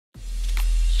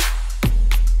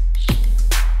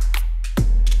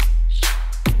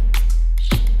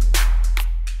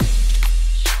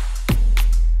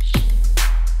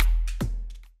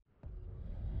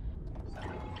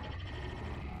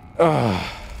Ugh.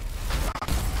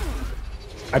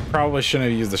 I probably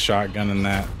shouldn't have used the shotgun in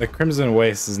that. The Crimson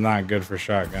Waste is not good for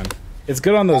shotgun. It's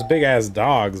good on those big ass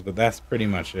dogs, but that's pretty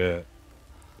much it.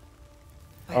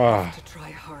 I have to try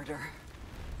harder.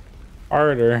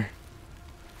 Harder.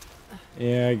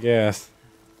 Yeah, I guess.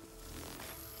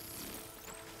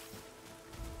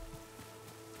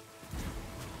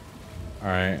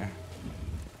 Alright.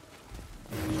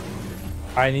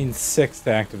 I need 6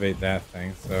 to activate that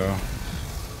thing, so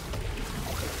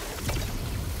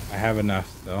I have enough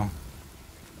still.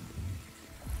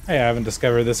 Hey, I haven't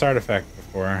discovered this artifact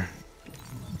before.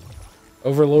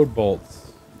 Overload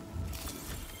bolts.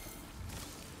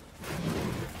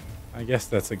 I guess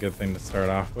that's a good thing to start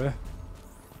off with.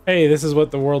 Hey, this is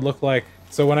what the world looked like.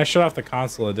 So when I shut off the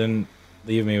console, it didn't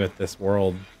leave me with this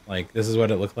world. Like, this is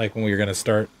what it looked like when we were going to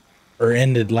start, or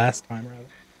ended last time, rather.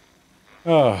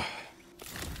 Oh.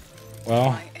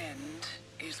 Well. My end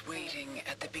is waiting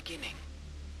at the beginning.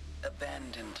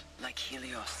 Abandoned like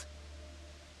Helios.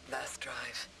 Last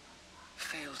drive.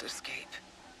 Failed escape.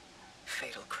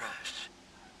 Fatal crash.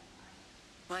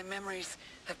 My memories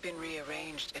have been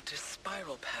rearranged into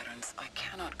spiral patterns I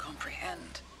cannot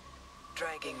comprehend,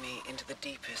 dragging me into the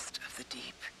deepest of the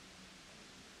deep.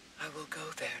 I will go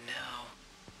there now.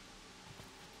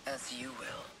 As you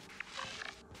will.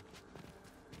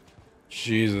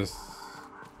 Jesus.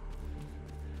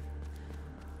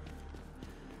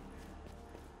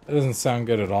 That doesn't sound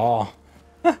good at all.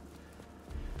 I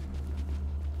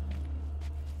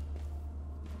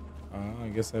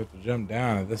guess I have to jump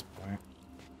down at this point.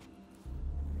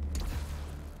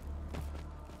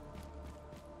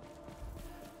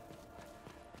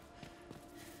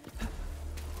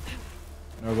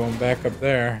 No going back up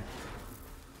there.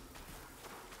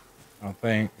 I don't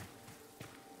think.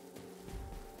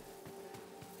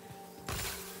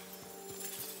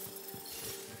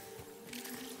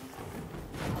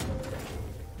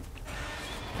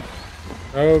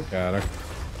 Oh god. Okay.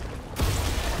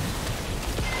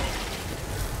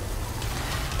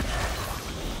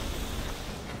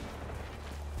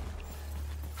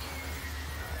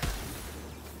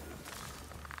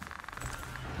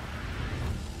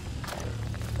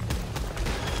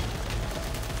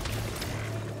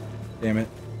 Damn it.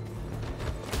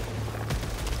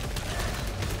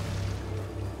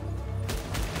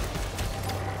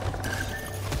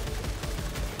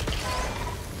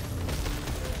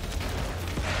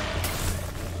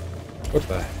 What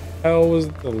the hell was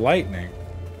the lightning?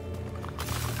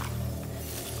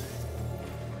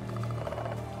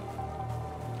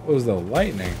 What was the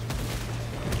lightning?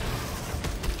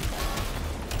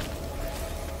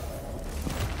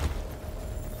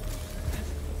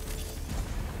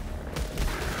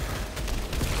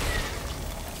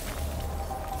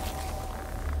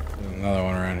 There's another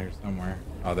one around here somewhere.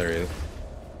 Oh, there he is.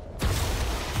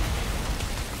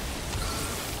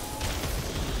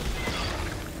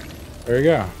 There we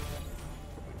go.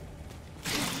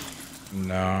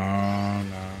 No, no,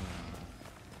 no.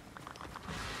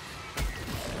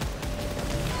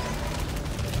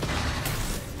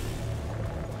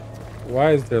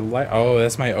 Why is there light? Oh,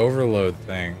 that's my overload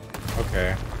thing.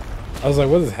 Okay. I was like,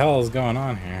 what the hell is going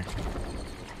on here?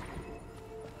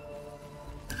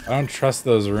 I don't trust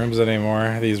those rooms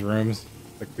anymore. These rooms.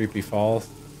 The creepy falls.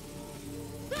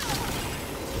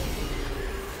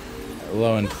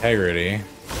 Low integrity.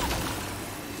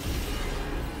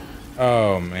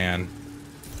 Oh man,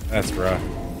 that's rough.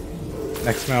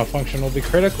 Next malfunction will be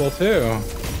critical too.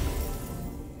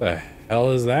 What the hell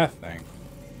is that thing?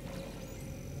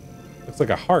 Looks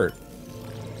like a heart.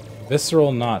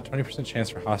 Visceral knot, 20% chance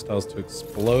for hostiles to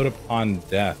explode upon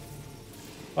death.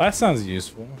 Well, that sounds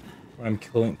useful when I'm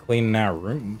cleaning out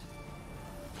rooms.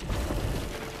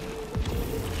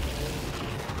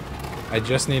 I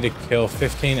just need to kill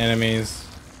 15 enemies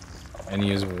and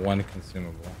use 1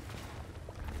 consumable.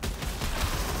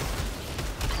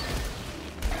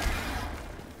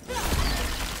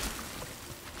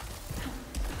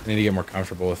 I need to get more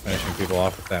comfortable with finishing people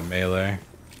off with that melee.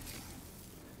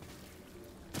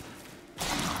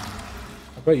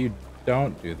 How about you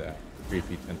don't do that,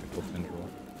 creepy tentacle tendril?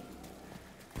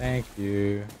 Thank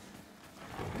you.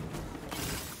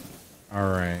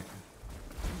 Alright.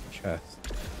 Chest.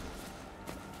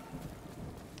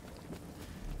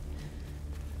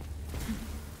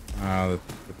 The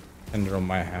tendril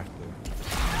might have to.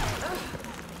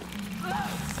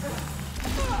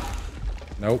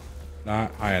 Nope.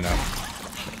 Not high enough.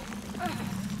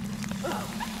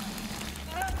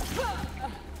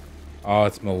 Oh,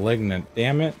 it's malignant.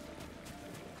 Damn it.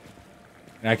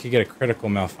 And I could get a critical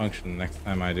malfunction next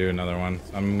time I do another one,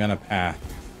 so I'm gonna pass.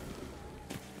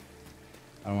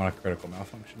 I don't want a critical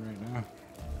malfunction right now.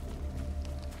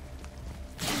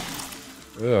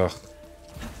 Ugh.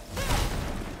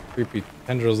 Creepy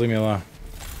tendrils, leave me alone.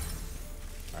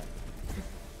 Alright.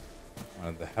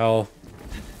 Wanted the health.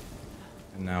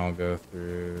 And now I'll go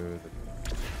through the...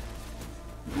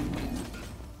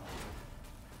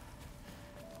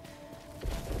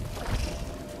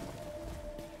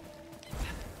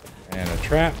 And a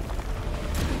trap.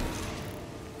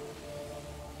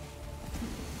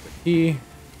 The key.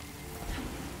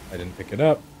 I didn't pick it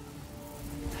up.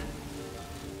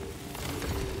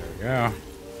 There we go.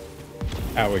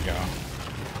 Out we go.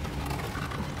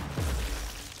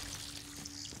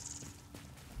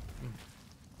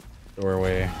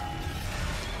 Doorway.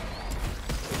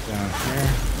 Down here.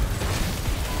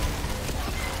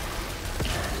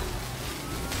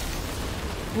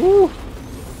 Woo!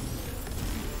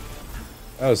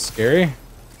 That was scary.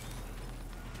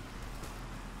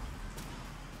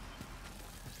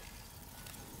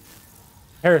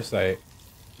 Parasite.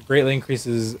 Greatly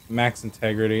increases max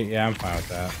integrity. Yeah, I'm fine with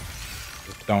that.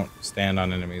 Just don't stand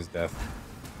on enemies' death.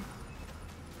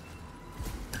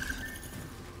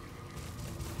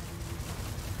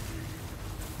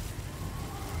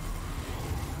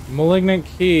 Malignant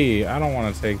key. I don't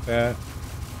want to take that.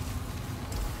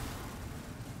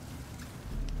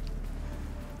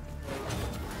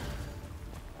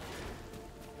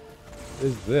 What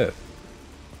is this?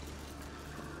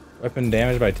 Weapon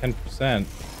damage by 10%.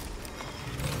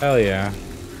 Hell yeah.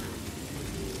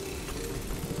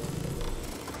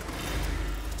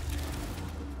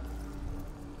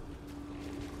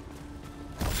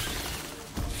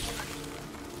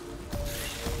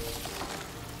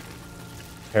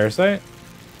 Parasite?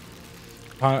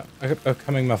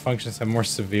 Upcoming malfunctions have more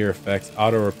severe effects.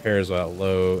 Auto repairs while at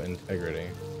low integrity.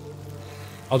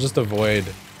 I'll just avoid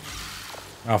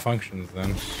malfunctions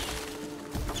then.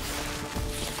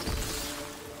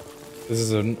 This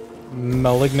is a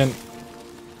malignant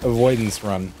avoidance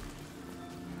run.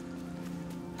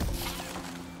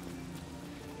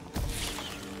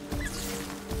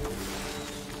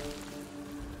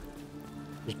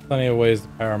 There's plenty of ways to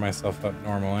power myself up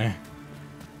normally.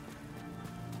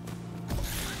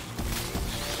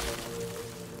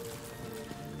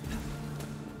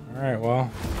 Alright, well.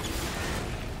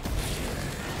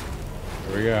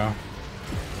 Here we go.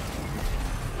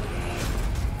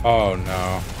 Oh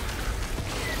no.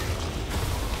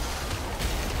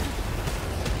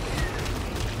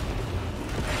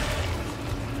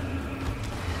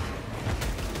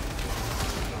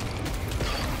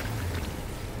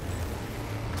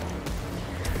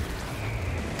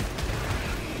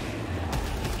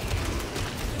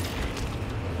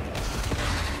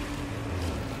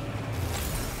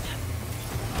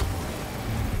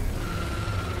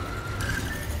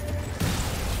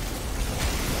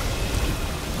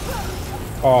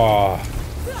 Oh.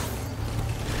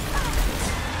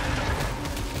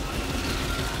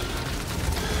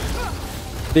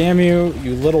 Damn you,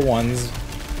 you little ones.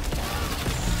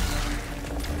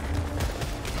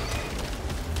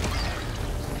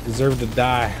 Deserve to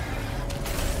die.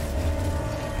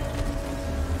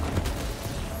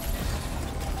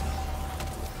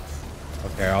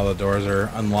 Okay, all the doors are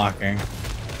unlocking.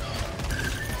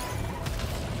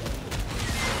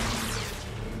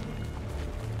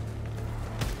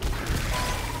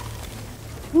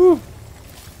 Woo.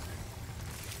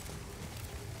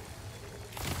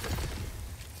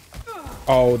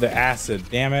 Oh, the acid,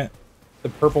 damn it. The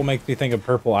purple makes me think of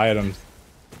purple items.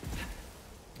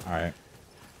 Alright.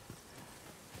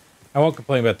 I won't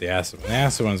complain about the acid one. The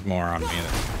acid one's more on me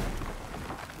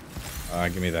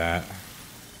than... give me that.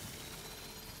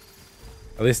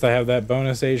 At least I have that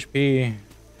bonus HP.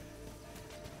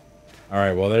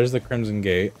 Alright, well there's the Crimson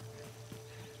Gate.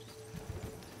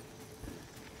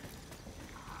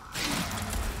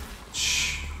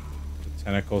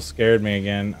 Tentacle scared me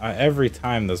again. Every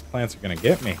time those plants are gonna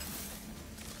get me.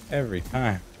 Every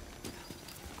time.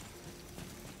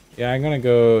 Yeah, I'm gonna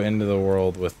go into the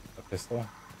world with a pistol.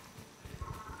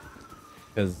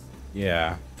 Because,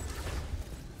 yeah.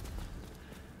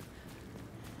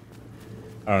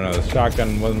 I don't know, the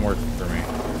shotgun wasn't working for me.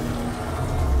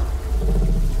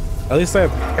 At least I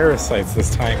have parasites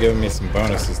this time, giving me some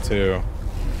bonuses too.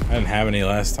 I didn't have any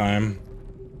last time.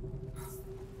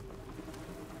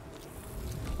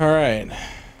 All right.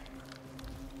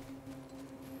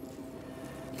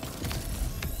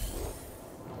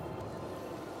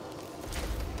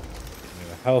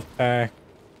 A health pack.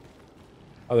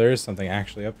 Oh, there is something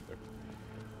actually up there.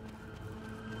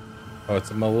 Oh,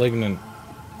 it's a malignant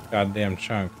goddamn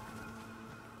chunk.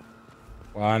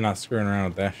 Well, I'm not screwing around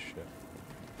with that shit.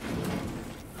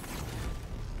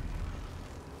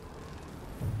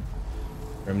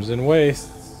 Crimson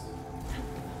Wastes.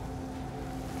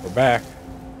 We're back.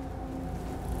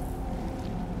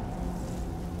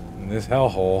 In this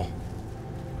hellhole.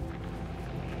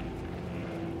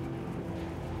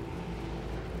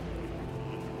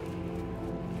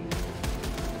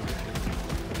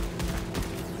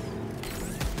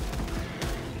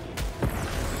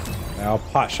 I'll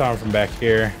pot shot him from back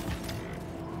here.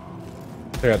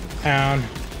 Clear out the town.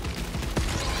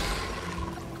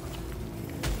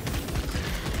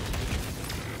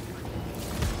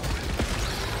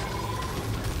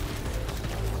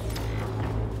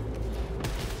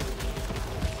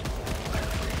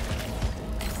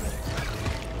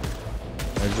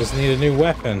 I just need a new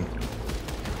weapon.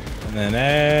 And then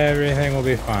everything will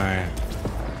be fine.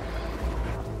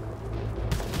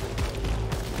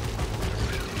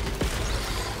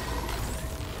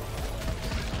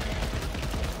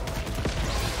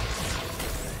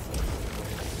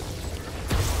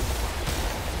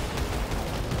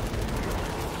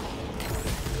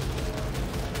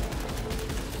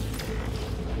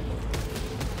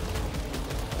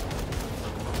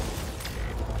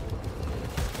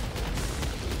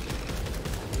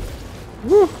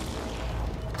 Woo!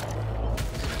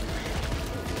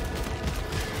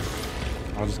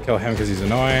 I'll just kill him because he's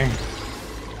annoying.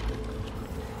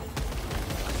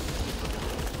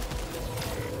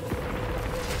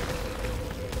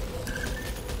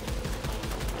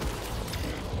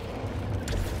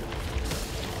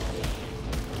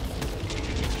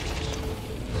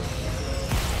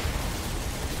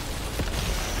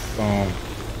 Boom.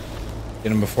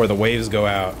 Get him before the waves go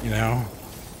out, you know?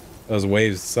 Those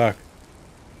waves suck.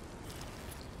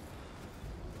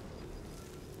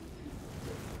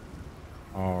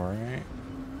 Alright.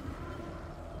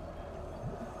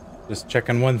 Just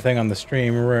checking one thing on the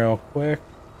stream real quick.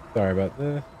 Sorry about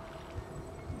this.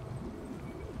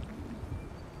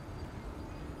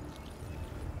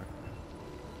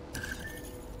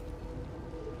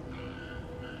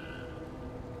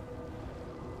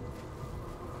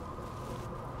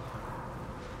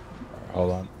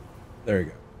 Hold on. There we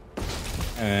go.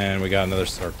 And we got another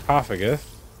sarcophagus.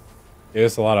 Gave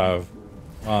us a lot of,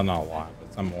 well, not a lot,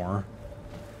 but some more.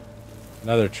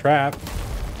 Another trap.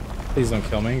 Please don't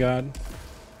kill me, God.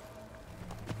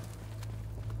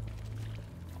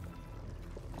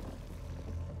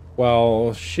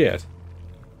 Well, shit.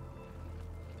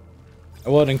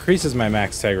 Well, it increases my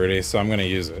max integrity, so I'm going to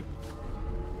use it.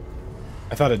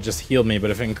 I thought it just healed me,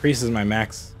 but if it increases my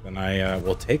max, then I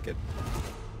will take it.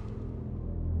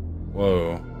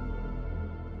 Whoa.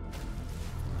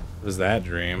 What was that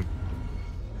dream?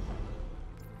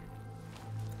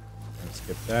 Let's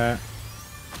skip that.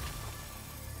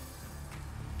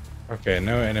 Okay,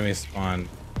 no enemies spawned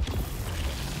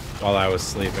while I was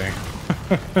sleeping.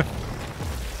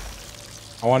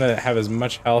 I want to have as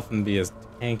much health and be as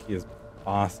tanky as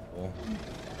possible.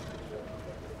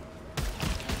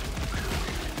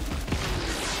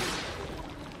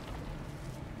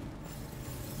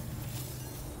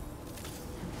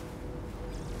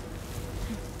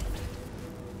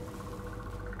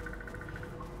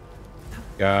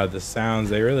 God, the sounds,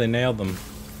 they really nailed them.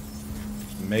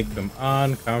 Make them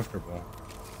uncomfortable.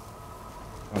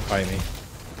 Don't fight me.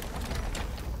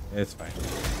 It's fine.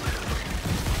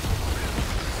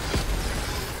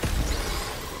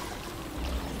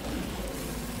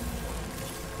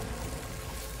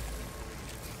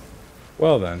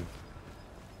 Well then.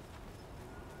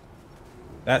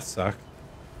 That sucked.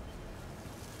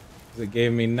 'Cause it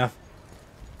gave me nothing.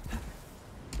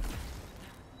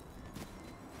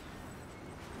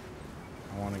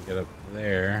 I want to get up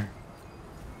there.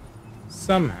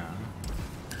 Somehow.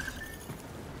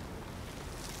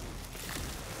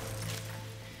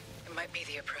 It might be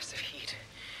the oppressive heat,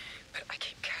 but I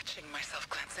keep catching myself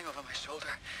glancing over my shoulder,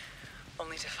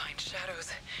 only to find shadows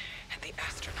and the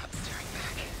astronauts staring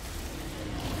back.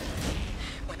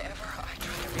 Whenever I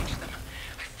try to reach them,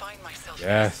 I find myself in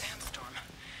a sandstorm.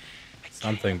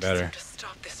 Something better. To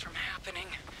stop this from happening.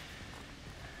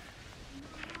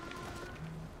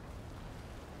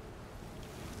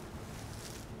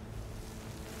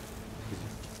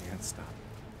 Can't stop.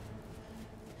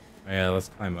 Oh, yeah, let's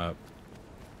climb up.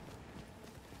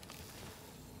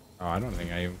 Oh, I don't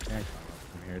think I even can climb up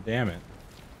from here. Damn it.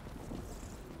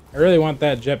 I really want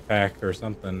that jetpack or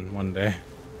something one day.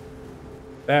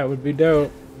 That would be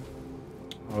dope.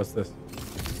 Oh, what's this?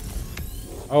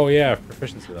 Oh, yeah,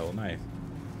 proficiency level. Nice.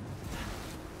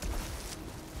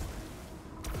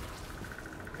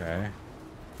 Okay.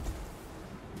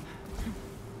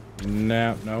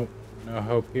 No, nope. No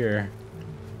hope here.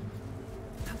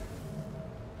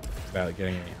 About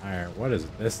getting any higher. What is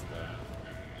this, though?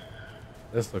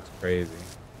 This looks crazy.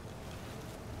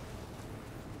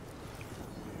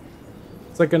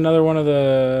 like another one of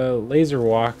the laser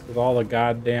walks with all the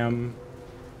goddamn...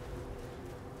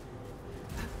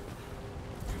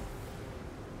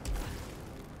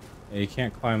 Yeah, you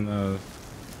can't climb those.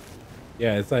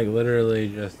 Yeah, it's like literally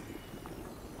just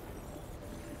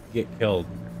get killed.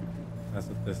 That's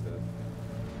what this is.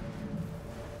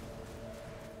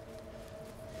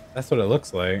 That's what it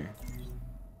looks like.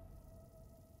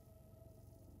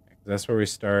 That's where we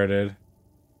started.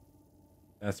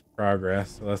 That's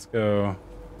progress. So let's go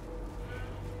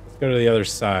to the other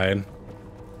side.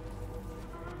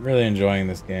 I'm really enjoying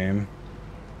this game.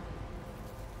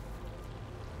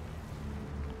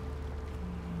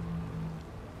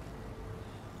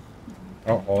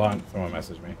 Oh, hold on. Someone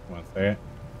messaged me. Want to say it?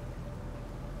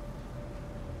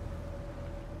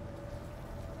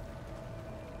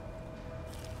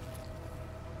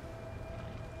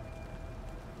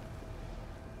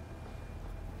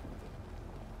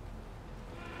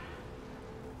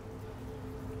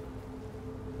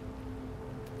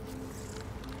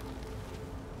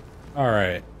 All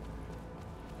right.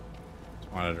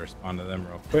 Just wanted to respond to them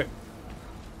real quick.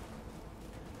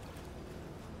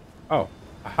 Oh,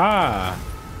 aha!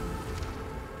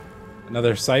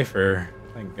 Another cipher.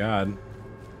 Thank God.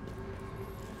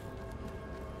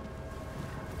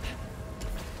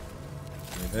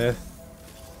 Do this.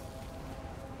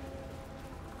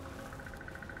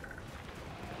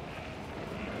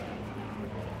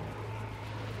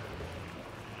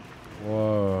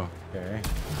 Whoa. Okay.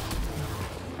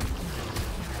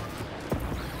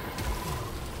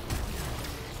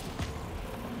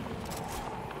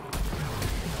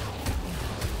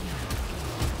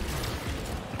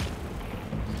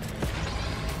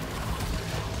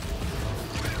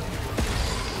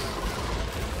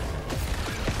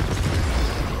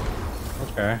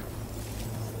 Okay.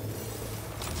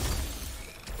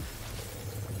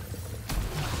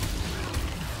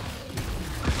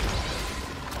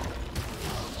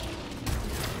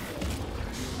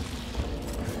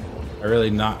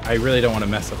 I really don't want to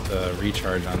mess up the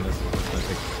recharge on this. It's gonna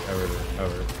take forever to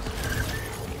recover.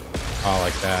 Oh,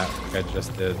 like that. Like I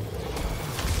just did.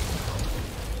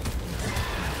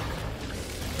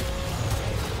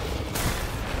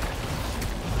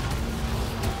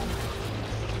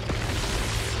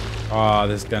 Oh,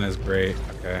 this gun is great.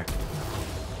 Okay.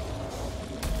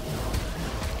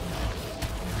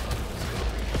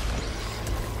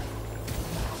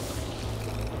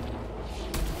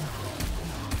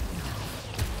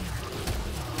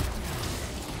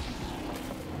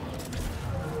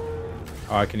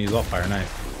 Oh, I can use all fire. Nice.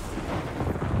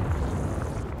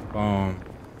 Boom.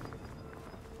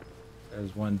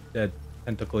 There's one dead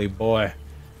tentacly boy.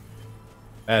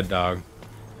 Bad dog.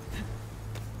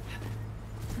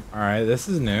 Alright, this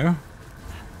is new.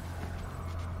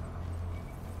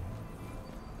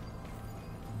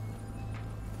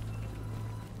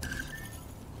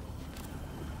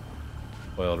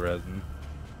 Boiled resin.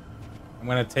 I'm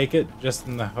gonna take it just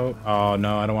in the hope. Oh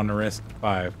no, I don't want to risk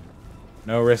 5.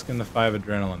 No risking the 5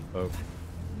 adrenaline, folks.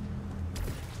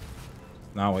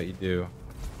 It's not what you do.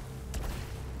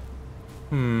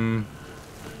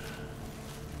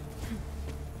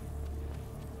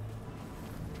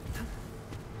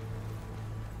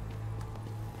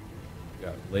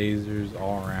 Got lasers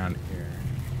all around here.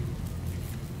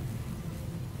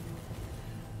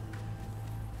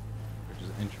 Which is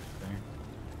interesting.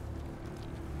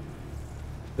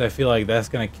 I feel like that's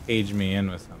gonna cage me in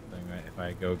with something, right? If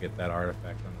I go get that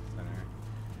artifact on the center.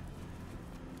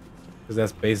 Because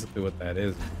that's basically what that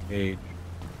is, a cage.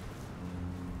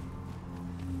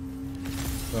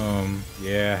 Boom.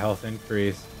 Yeah, health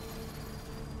increase.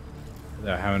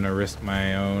 Without having to risk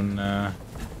my own,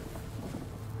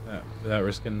 without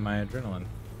risking my adrenaline.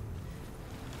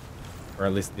 Or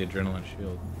at least the adrenaline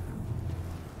shield.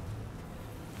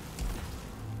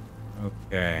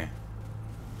 Okay.